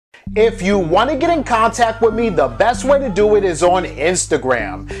If you want to get in contact with me, the best way to do it is on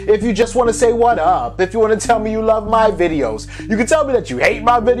Instagram. If you just want to say what up, if you want to tell me you love my videos, you can tell me that you hate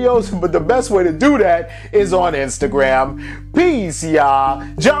my videos, but the best way to do that is on Instagram. Peace, y'all.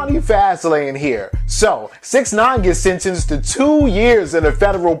 Johnny Fastlane here. So, 6ix9ine gets sentenced to 2 years in a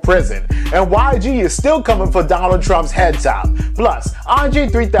federal prison, and YG is still coming for Donald Trump's head top. Plus, Andre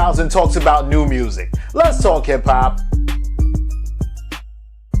 3000 talks about new music. Let's talk hip-hop.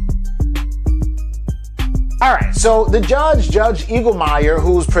 Alright, so the Judge Eaglemeyer,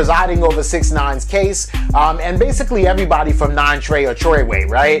 who's presiding over 6ix9ine's case, and basically everybody from 9 Trey or Treyway,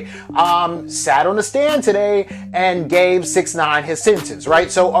 right, sat on the stand today and gave 6ix9ine his sentence, right?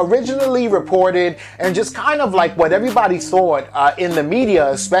 So originally reported, and just kind of like what everybody thought in the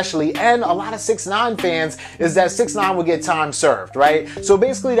media especially, and a lot of 6ix9ine fans, is that 6ix9ine would get time served, right? So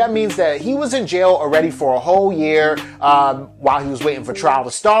basically that means that he was in jail already for a whole year while he was waiting for trial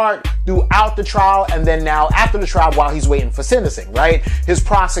to start, throughout the trial, and then now after the trial while he's waiting for sentencing, right? The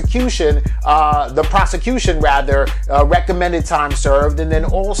prosecution recommended time served, and then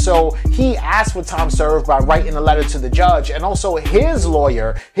also he asked for time served by writing a letter to the judge, and also his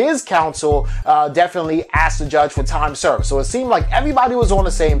lawyer, his counsel, definitely asked the judge for time served. So it seemed like everybody was on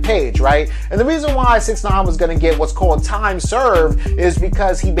the same page, right? And the reason why 6ix9ine was going to get what's called time served is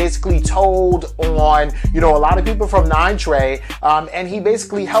because he basically told on, a lot of people from 9 Trey, and he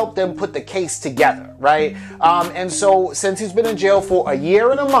basically helped them put the case together, right? And so since he's been in jail for a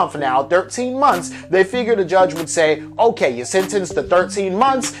year and a month now, 13 months, they figured the judge would say, okay, you're sentenced to 13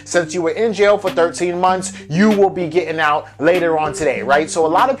 months. Since you were in jail for 13 months, you will be getting out later on today, right? So a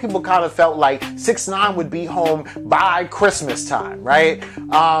lot of people kind of felt like 6ix9ine would be home by Christmas time, right?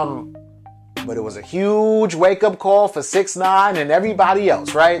 But it was a huge wake-up call for 6ix9ine and everybody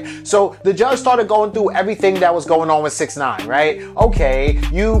else, right? So the judge started going through everything that was going on with 6ix9ine, right? Okay,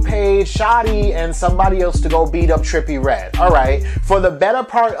 you paid Shotty and somebody else to go beat up Trippie Redd. All right, for the better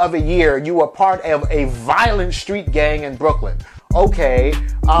part of a year, you were part of a violent street gang in Brooklyn. Okay,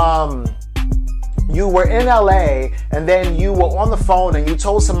 you were in LA, and then you were on the phone and you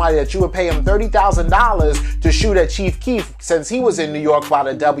told somebody that you would pay him $30,000 to shoot at Chief Keef since he was in New York by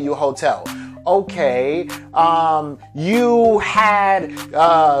the W Hotel. Okay, you had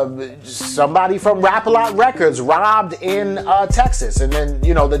somebody from Rap-A-Lot Records robbed in Texas, and then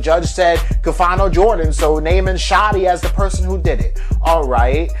the judge said Cafano Jordan, so naming Shotty as the person who did it. All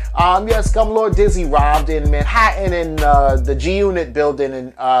right, yes, Scumlord Dizzy robbed in Manhattan in the G Unit building,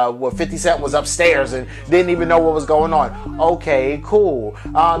 and where 50 Cent was upstairs and didn't even know what was going on. Okay, cool.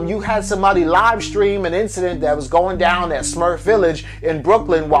 You had somebody live stream an incident that was going down at Smurf Village in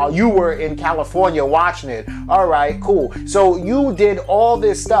Brooklyn while you were in California watching it. All right, cool. So you did all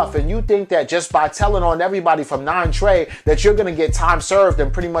this stuff, and you think that just by telling on everybody from 9 Trey that you're gonna get time served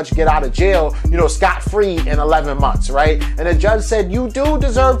and pretty much get out of jail, scot-free in 11 months, right? And the judge said you do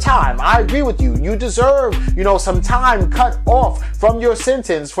deserve time. I agree with you. You deserve, some time cut off from your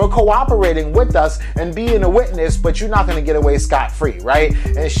sentence for cooperating with us and being a witness, but you're not gonna get away scot-free, right?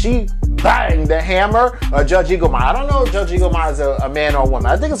 And she banged the hammer. Judge Eaglemeyer. I don't know if Judge Eaglemeyer is a man or a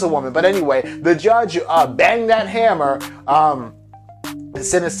woman. I think it's a woman, but anyway, the judge banged that hammer and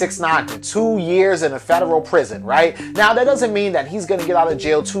sentenced 6ix9ine to 2 years in a federal prison, right? Now, that doesn't mean that he's going to get out of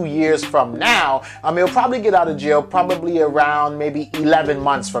jail 2 years from now. He'll probably get out of jail probably around maybe 11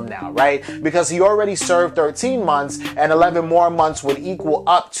 months from now, right? Because he already served 13 months, and 11 more months would equal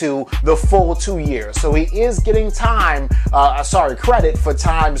up to the full 2 years. So he is getting credit for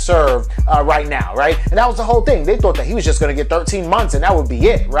time served right now, right? And that was the whole thing. They thought that he was just going to get 13 months and that would be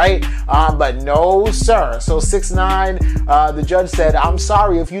it, right? But no, sir. So 6ix9ine, the judge said, I'm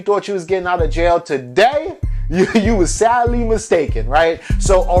sorry if you thought you was getting out of jail today. You was sadly mistaken, right?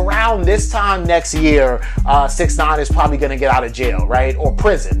 So around this time next year, 6ix9ine is probably gonna get out of jail, right? Or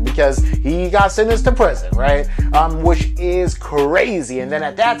prison, because he got sentenced to prison, right? Which is crazy. And then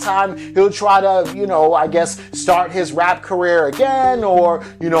at that time, he'll try to, I guess, start his rap career again, or,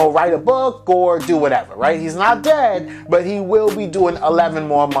 write a book or do whatever, right? He's not dead, but he will be doing 11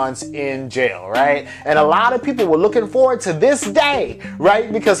 more months in jail, right? And a lot of people were looking forward to this day, right?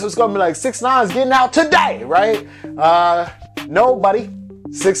 Because it's gonna be like 6ix9ine's getting out today, right? No, buddy.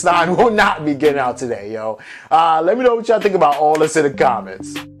 6ix9ine will not be getting out today, yo. Let me know what y'all think about all this in the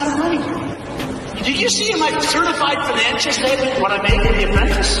comments. Did you see in my certified financial statement what I made in The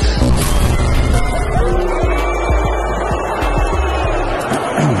Apprentice?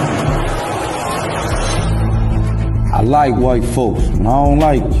 I like white folks, and I don't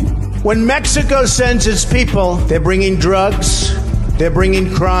like you. When Mexico sends its people, they're bringing drugs, they're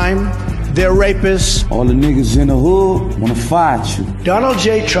bringing crime, They're rapists. All the niggas in the hood wanna fight you. Donald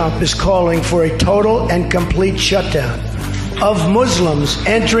J. Trump is calling for a total and complete shutdown of Muslims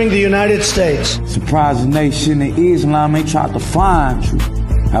entering the United States. Surprised the nation of Islam ain't tried to find you.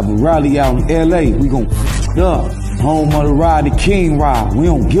 Have a rally out in L.A., we gon' f*** up. Home of the ride, the king ride, we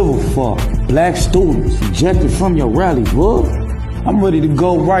don't give a fuck. Black students ejected from your rally, bro. I'm ready to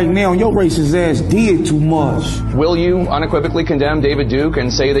go right now. Your racist ass did too much. Will you unequivocally condemn David Duke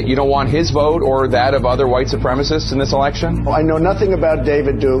and say that you don't want his vote or that of other white supremacists in this election? I know nothing about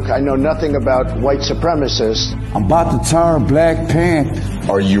David Duke. I know nothing about white supremacists. I'm about to turn Black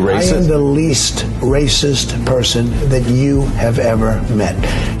Panther. Are you I racist? am the least racist person that you have ever met.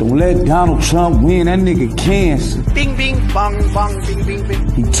 Don't let Donald Trump win. That nigga cancer. Bing, bing, bong, bong, bing, bing,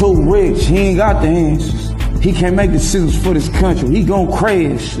 bing. He too rich. He ain't got the answers. He can't make decisions for this country. He gon'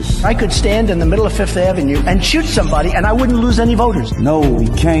 crash. I could stand in the middle of Fifth Avenue and shoot somebody and I wouldn't lose any voters. No, he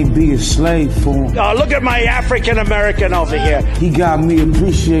can't be a slave for him. Look at my African American over here. He got me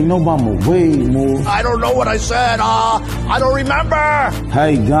appreciating Obama way more. I don't know what I said. I don't remember.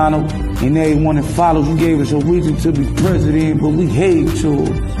 Hey, Donald, and everyone that follows, you gave us a reason to be president, but we hate you.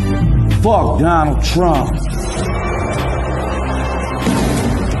 Fuck Donald Trump.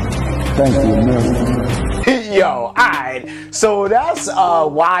 Thank you, America. Yo, alright, so that's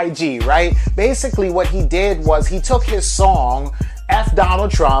YG, right? Basically what he did was he took his song, F Donald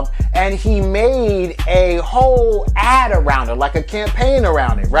Trump, and he made a whole ad around it, like a campaign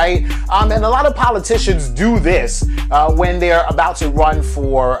around it, right? And a lot of politicians do this when they're about to run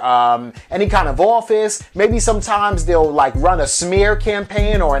for any kind of office. Maybe sometimes they'll like run a smear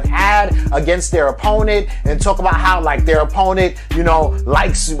campaign or an ad against their opponent and talk about how like their opponent, you know,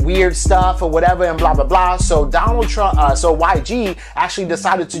 likes weird stuff or whatever and blah, blah, blah. So Donald Trump, so YG actually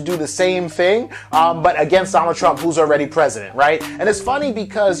decided to do the same thing, but against Donald Trump, who's already president, right? And it's funny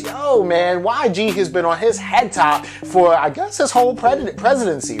because, yo, man, YG has been on his head top for, I guess, his whole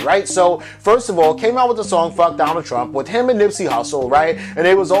presidency, right? So, first of all, came out with the song Fuck Donald Trump with him and Nipsey Hussle, right? And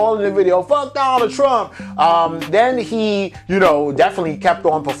it was all in the video, Fuck Donald Trump. Then he, you know, definitely kept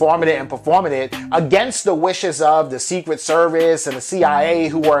on performing it against the wishes of the Secret Service and the CIA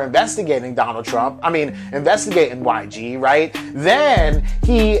who were investigating Donald Trump. I mean, investigating YG, right? Then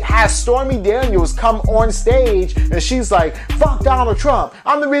he has Stormy Daniels come on stage and she's like, fuck Donald Trump.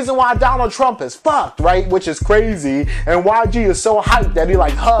 I'm the reason why Donald Trump is fucked, right? Which is crazy. And YG is so hyped that he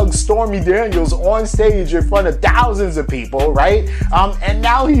like hugs Stormy Daniels on stage in front of thousands of people, right? And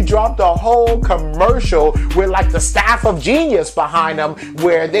now he dropped a whole commercial with like the staff of genius behind him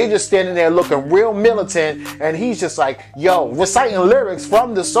where they just standing there looking real militant and he's just like, yo, reciting lyrics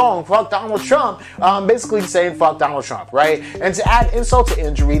from the song Fuck Donald Trump, basically saying fuck Donald Trump, right? And to add insult to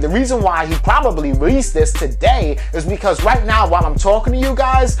injury, the reason why he probably released this today is because right now while I'm talking to you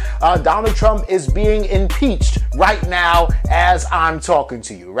guys, Donald Trump is being impeached right now as I'm talking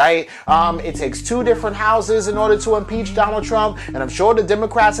to you, right? It takes two different houses in order to impeach Donald Trump, and I'm sure the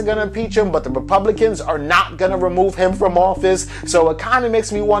Democrats are going to impeach him, but the Republicans are not going to remove him from office. So it kind of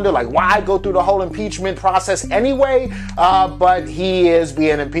makes me wonder, like, why go through the whole impeachment process anyway? But he is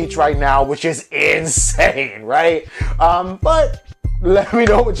being impeached right now, which is insane, right? But let me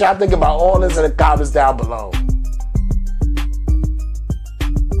know what y'all think about all this in the comments down below.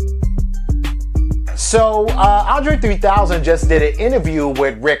 So, Andre 3000 just did an interview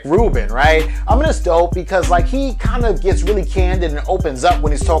with Rick Rubin, right? I'm gonna dope because like he kind of gets really candid and opens up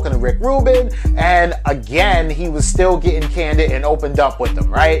when he's talking to Rick Rubin, and again, he was still getting candid and opened up with them,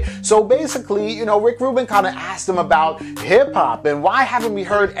 right? So basically, you know, Rick Rubin kind of asked him about hip hop and why haven't we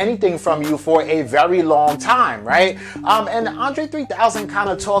heard anything from you for a very long time, right? And Andre 3000 kind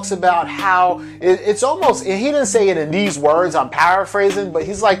of talks about how it's almost, and he didn't say it in these words, I'm paraphrasing, but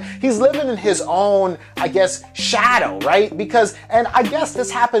he's like, he's living in his own, I guess, shadow, right? Because, and I guess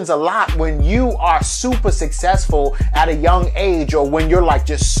this happens a lot when you are super successful at a young age or when you're like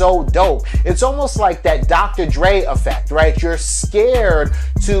just so dope. It's almost like that Dr. Dre effect, right? You're scared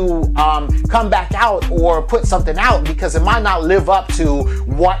to come back out or put something out because it might not live up to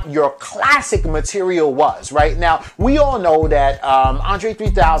what your classic material was, right? Now, we all know that Andre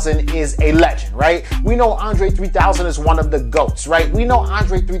 3000 is a legend, right? We know Andre 3000 is one of the GOATs, right? We know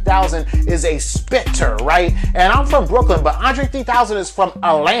Andre 3000 is a spitter, right? And I'm from Brooklyn, but Andre 3000 is from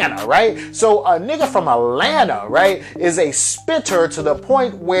Atlanta, right? So a nigga from Atlanta, right, is a spitter to the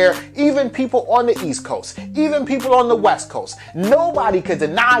point where even people on the East Coast, even people on the West Coast, nobody could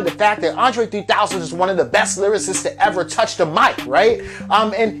deny the fact that Andre 3000 is one of the best lyricists to ever touch the mic, right?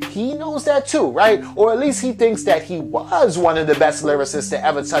 And he knows that too, right? Or at least he thinks that he was one of the best lyricists to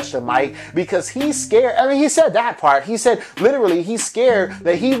ever touch the mic, because he's scared. I mean, he said that part. He said literally he's scared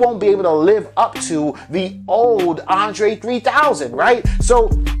that he won't be able to live up to the old Andre 3000, right? So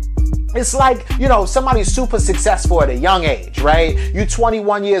it's like, you know, somebody's super successful at a young age, right? You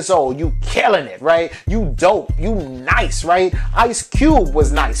 21 years old, you killing it, right? You dope, you nice, right? Ice Cube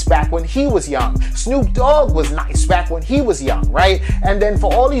was nice back when he was young. Snoop Dogg was nice back when he was young, right? And then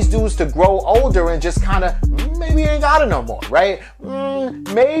for all these dudes to grow older and just kind of, maybe ain't got it no more, right?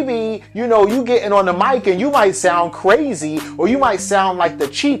 Maybe, you know, you getting on the mic and you might sound crazy, or you might sound like the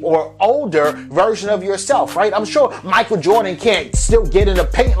cheap or older version of yourself, right? I'm sure Michael Jordan can't still get in the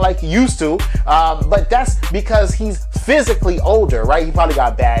paint like he used to, but that's because he's physically older, right? He probably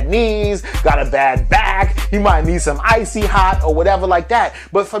got bad knees, got a bad back, he might need some icy hot or whatever like that.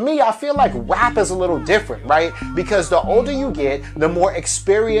 But for me, I feel like rap is a little different, right? Because the older you get, the more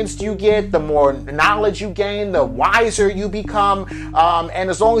experienced you get, the more knowledge you gain, the wiser you become, and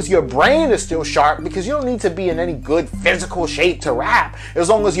as long as your brain is still sharp, because you don't need to be in any good physical shape to rap, as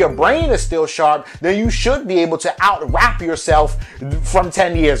long as your brain is still sharp, then you should be able to out-rap yourself from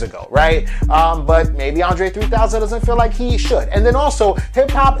 10 years ago, right? But maybe Andre 3000 doesn't feel like he should. And then also,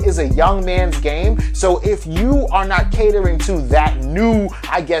 hip-hop is a young man's game, so if you are not catering to that new,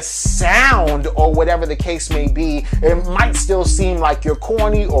 I guess, sound or whatever the case may be, it might still seem like you're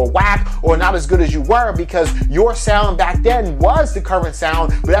corny or whack or not as good as you were, because your sound back then was the current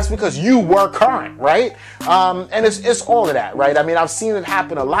sound, but that's because you were current, right? And it's all of that, right? I mean, I've seen it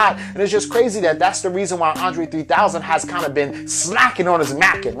happen a lot, and it's just crazy that that's the reason why Andre 3000 has kind of been slacking on his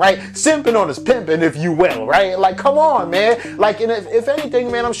macking, right? Simping on his pimping, if you will, right? Like, come on, man. Like, and if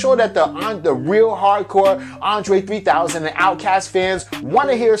anything, man, I'm sure that the real hardcore Andre 3000 and Outkast fans want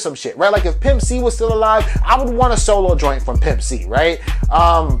to hear some shit, right? Like, if Pimp C was still alive, I would want a solo joint from Pimp C, right?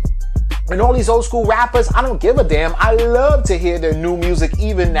 And all these old school rappers, I don't give a damn. I love to hear their new music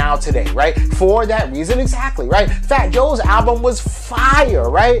even now today, right? For that reason, exactly, right? Fat Joe's album was fire,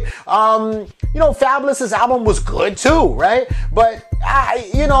 right? You know, Fabulous's album was good too, right? But I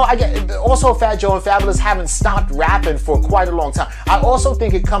get also Fat Joe and Fabulous haven't stopped rapping for quite a long time. I also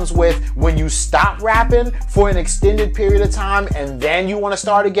think it comes with when you stop rapping for an extended period of time and then you want to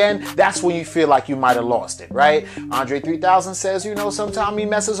start again, that's when you feel like you might have lost it, right? Andre 3000 says, you know, sometimes he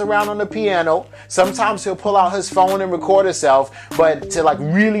messes around on the piano. Sometimes he'll pull out his phone and record himself, but to like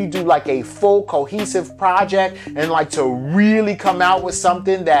really do like a full cohesive project and like to really come out with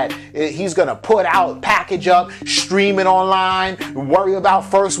something that he's gonna put out, package up, stream it online, worry about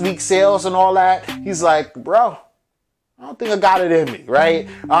first week sales and all that, he's like, bro, I don't think I got it in me, right?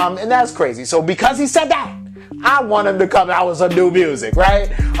 And that's crazy. So because he said that, I want him to come out with some new music, right?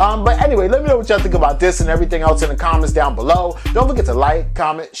 But anyway, let me know what y'all think about this and everything else in the comments down below. Don't forget to like,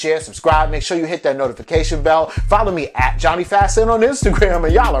 comment, share, subscribe. Make sure you hit that notification bell. Follow me at Johnny Fastin on Instagram,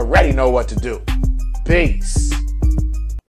 and y'all already know what to do. Peace.